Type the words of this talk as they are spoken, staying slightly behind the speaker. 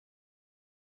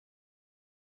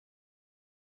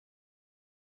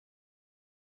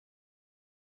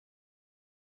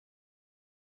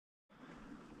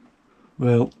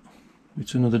Well,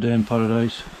 it's another day in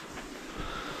paradise.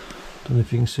 Don't know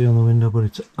if you can see on the window, but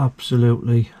it's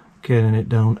absolutely caning it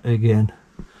down again.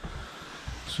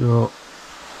 So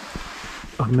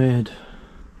I've made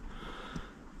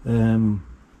bed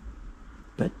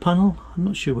panel. I'm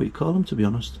not sure what you call them, to be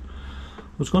honest. I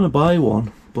was going to buy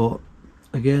one, but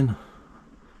again,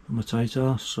 I'm a tight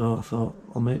ass, so I thought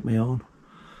I'll make my own.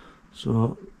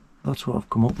 So that's what I've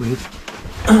come up with,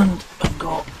 and I've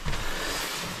got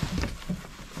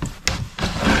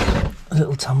a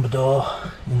little tambour door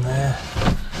in there,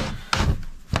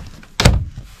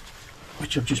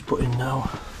 which I've just put in now.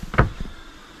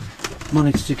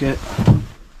 Managed to get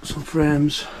some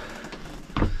frames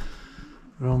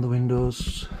around the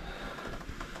windows,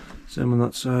 same on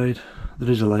that side. There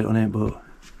is a light on it, but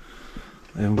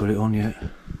I haven't got it on yet.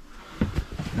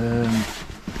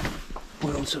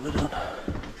 What else have I done?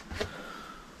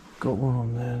 Got one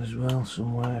on there as well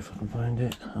somewhere, if I can find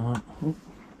it.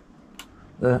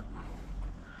 There.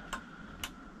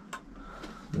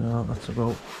 So that's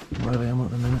about where I am at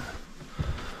the minute.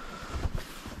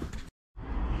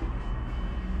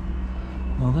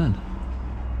 Well then,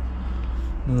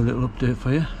 another little update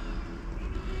for you.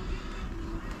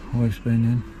 Wife's been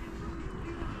in,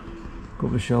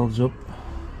 got the shelves up,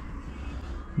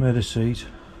 made a seat.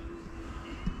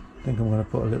 I think I'm going to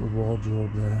put a little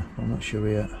wardrobe there, I'm not sure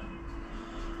yet.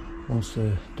 Once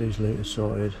these litres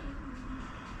sorted,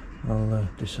 I'll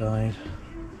decide.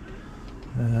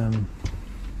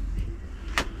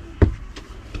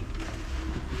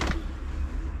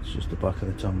 It's just the back of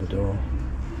the tambour door.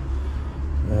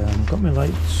 Got my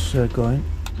lights going.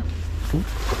 Ooh,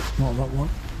 not that one.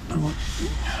 Hang on.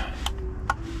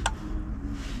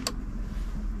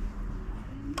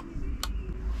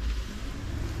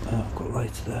 I've got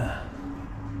lights there.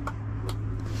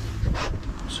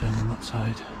 Same on that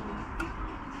side.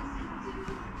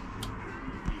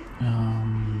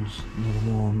 And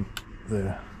another one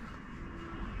there.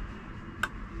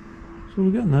 So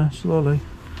we're getting there slowly.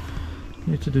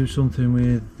 Need to do something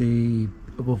with the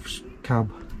above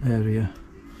cab area.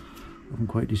 I haven't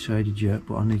quite decided yet,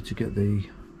 but I need to get the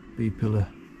B-pillar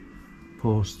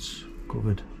posts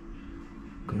covered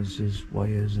because there's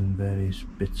wires and various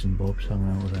bits and bobs hanging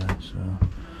out of there, so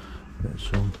get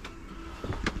some.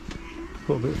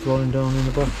 Put a bit of flooring down in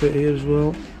the back bit here as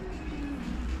well.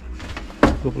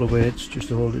 A couple of weights just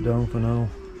to hold it down for now.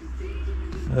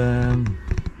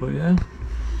 But yeah,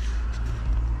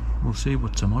 we'll see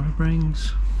what tomorrow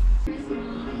brings.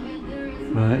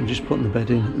 Right, I'm just putting the bed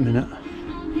in at the minute.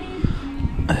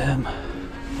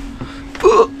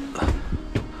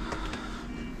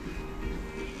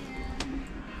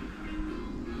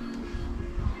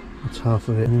 That's half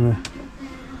of it anyway.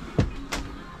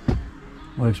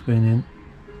 Wife's been in.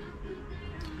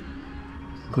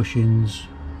 Cushions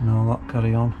and all that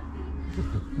carry on.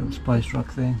 Little spice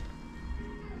rack thing.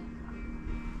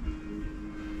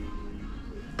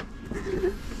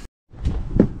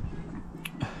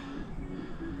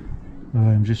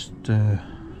 I'm just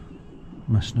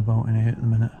messing about in here at the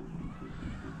minute.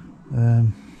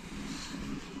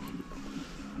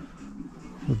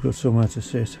 We've got somewhere to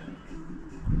sit.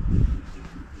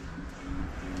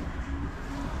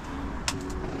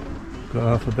 Got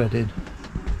half a bed in.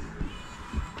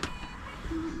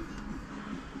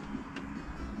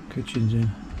 Kitchen's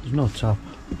in. There's no tap.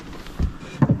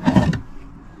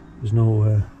 There's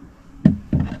no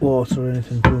water or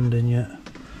anything plumbed in yet.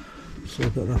 So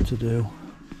I've got that to do.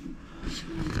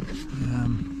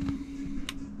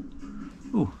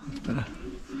 Oh, that's better.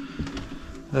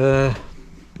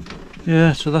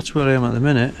 Yeah, so that's where I am at the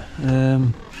minute.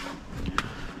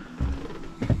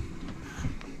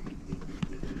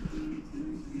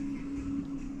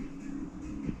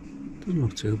 Doesn't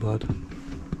look too bad.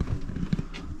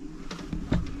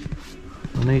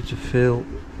 I need to fill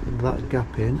that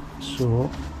gap in, so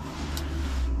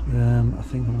I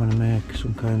think I'm going to make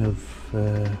some kind of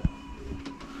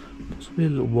possibly a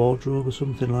little wardrobe or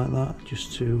something like that,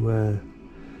 just to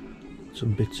put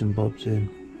some bits and bobs in.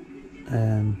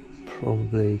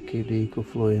 Probably keep the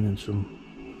EcoFlow in and some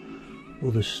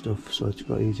other stuff so it's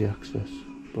got easy access.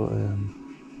 But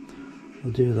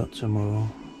I'll do that tomorrow.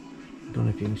 I don't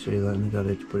know if you can see that in the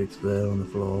garage, but it's there on the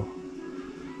floor.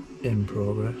 In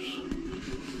progress.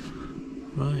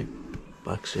 Right,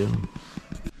 back soon.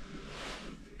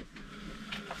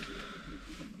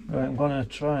 Right, I'm going to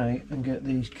try and get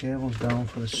these cables down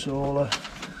for the solar.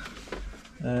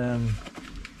 I don't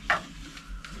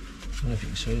know if you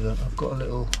can see that. I've got a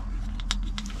little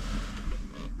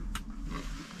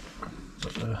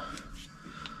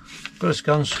got a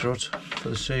scanstrut for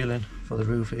the ceiling, for the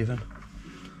roof even.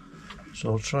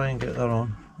 So I'll try and get that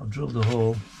on, I've drilled the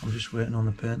hole. I'm just waiting on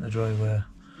the paint to dry where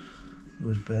it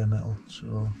was bare metal.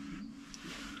 So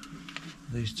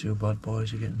these two bad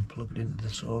boys are getting plugged into the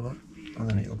solar, and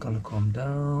then it'll kind of come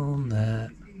down there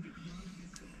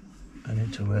and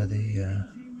into where the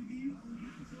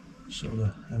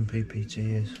solar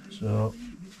MPPT is. So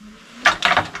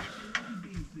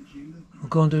I'll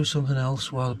go and do something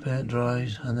else while the paint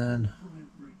dries, and then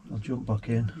I'll jump back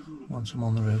in once I'm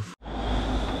on the roof.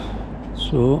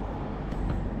 So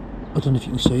I don't know if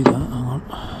you can see that, hang on.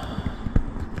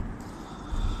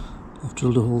 I've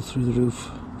drilled a hole through the roof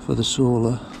for the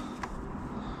solar,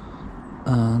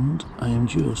 and I am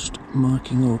just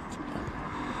marking up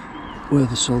where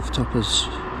the self tappers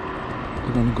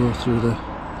are going to go through the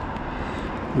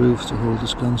roof to hold the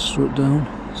scan strut down.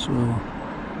 So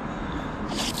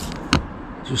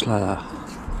just like that.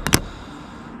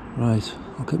 Right,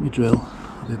 I'll get my drill,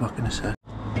 I'll be back in a sec.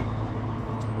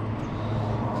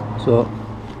 So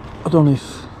I don't know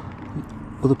if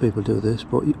other people do this,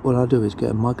 but what I do is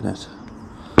get a magnet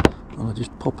and I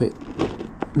just pop it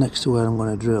next to where I'm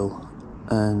going to drill,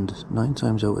 and 9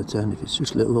 times out of 10, if it's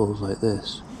just little holes like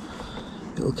this,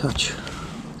 it'll catch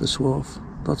the swarf.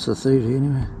 That's the theory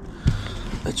anyway.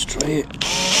 Let's try it.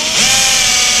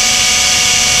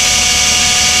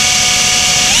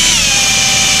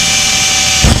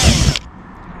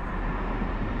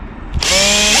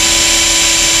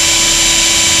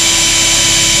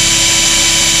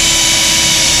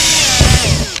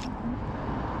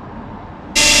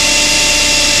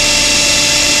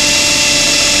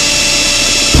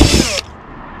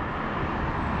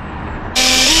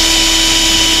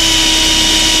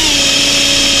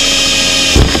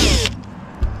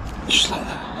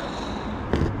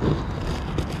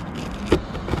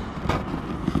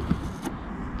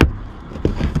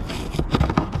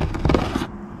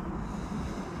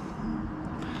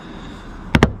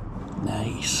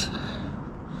 Nice.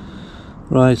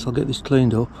 Right, I'll get this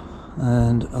cleaned up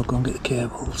and I'll go and get the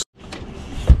cables.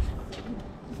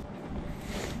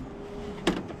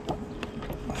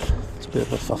 It's a bit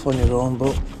of a faff on your own,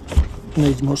 but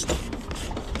needs must.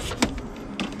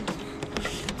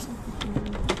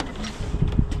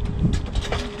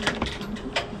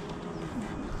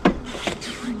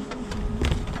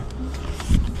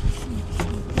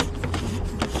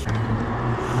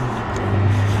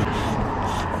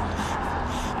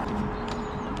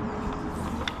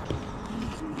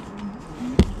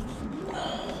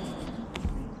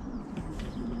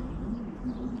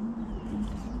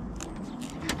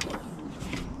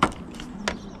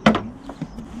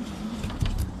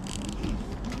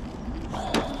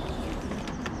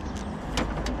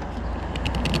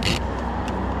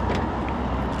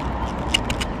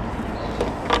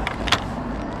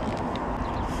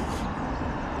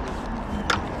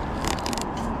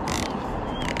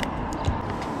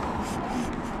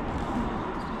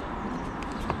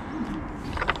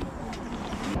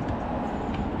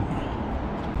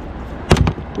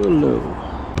 Hello.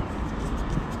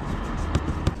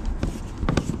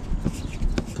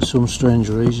 For some strange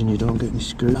reason you don't get any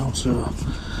screw down, so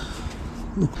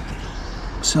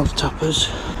self tappers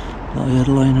that I had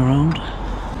lying around.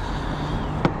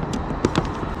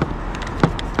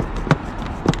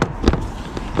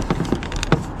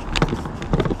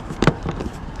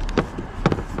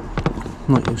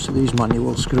 I'm not used to these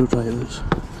manual screwdrivers.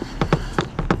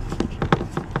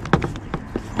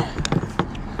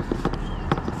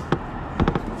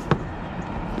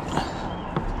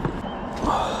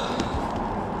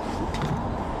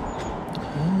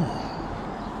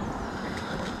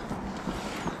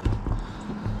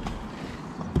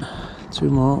 Two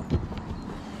more.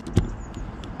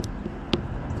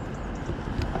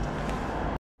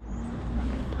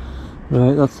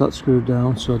 Right, that's that screwed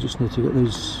down, so I just need to get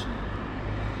these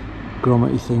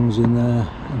grommetty things in there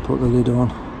and put the lid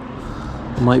on.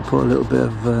 I might put a little bit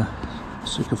of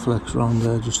Sikaflex around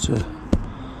there just to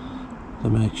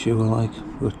make sure, like,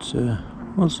 but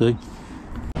we'll see.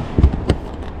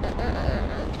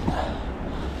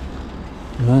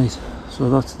 Right, so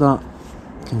that's that.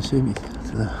 You can see me to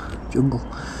the jungle.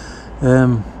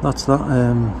 That's that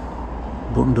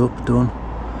buttoned up, done.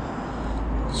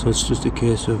 So it's just a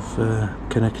case of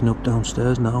connecting up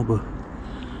downstairs now, but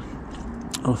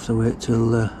I'll have to wait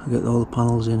till I get all the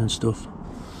panels in and stuff.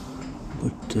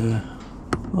 But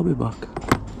I'll be back.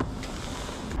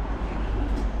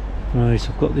 Right,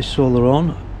 I've got this solar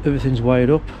on, everything's wired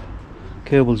up,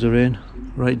 cables are in,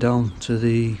 right down to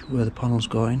where the panel's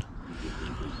going.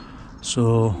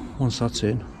 So once that's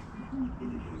in,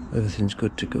 everything's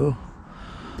good to go.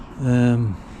 I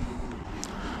don't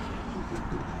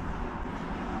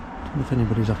know if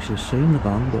anybody's actually seen the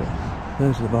van, but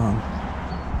there's the van.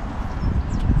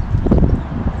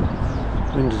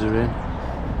 Windows are in,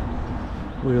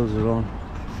 wheels are on,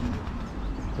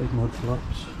 big mud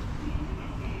flaps,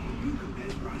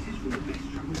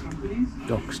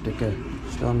 dock sticker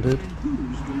standard.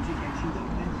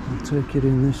 I'll take it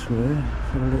in this way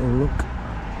for a little look.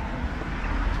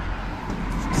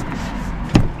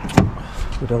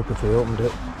 Would help if we opened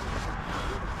it.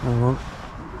 Hang on.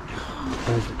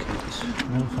 Where's the keys?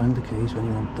 I'll find the keys when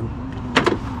you want them.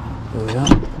 There we are.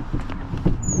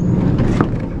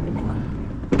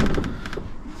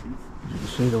 You can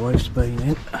see the wife's been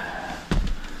in.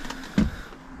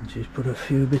 And she's put a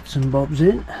few bits and bobs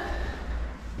in.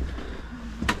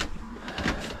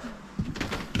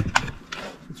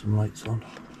 Put some lights on.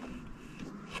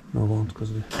 No, I won't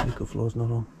because the eco floor's not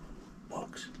on.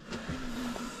 Box.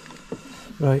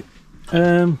 Right.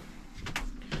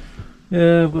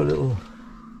 Yeah, I've got a little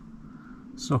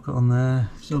socket on there.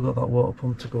 Still got that water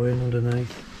pump to go in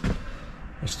underneath.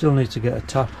 I still need to get a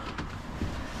tap,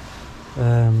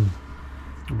 a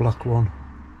black one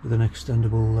with an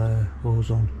extendable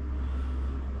hose on.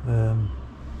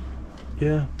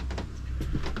 Yeah,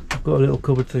 I've got a little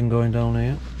cupboard thing going down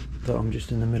here that I'm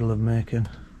just in the middle of making.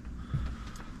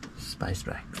 Spice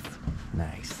racks,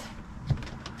 nice.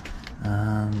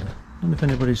 And I don't know if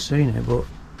anybody's seen it, but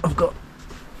I've got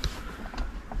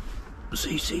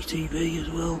CCTV as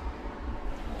well,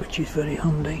 which is very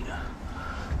handy.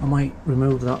 I might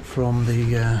remove that from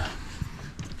the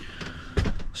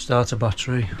starter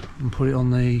battery and put it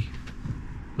on the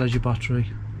leisure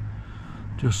battery,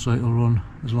 just so it'll run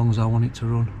as long as I want it to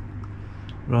run,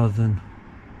 rather than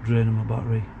draining my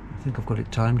battery. I think I've got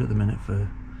it timed at the minute for,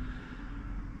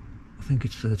 I think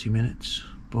it's 30 minutes,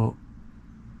 but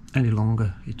any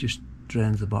longer it just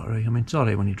drains the battery. I mean, it's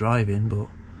alright when you're driving, but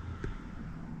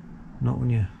not when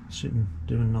you're sitting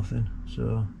doing nothing.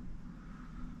 So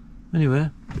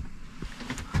anyway,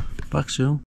 back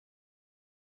soon.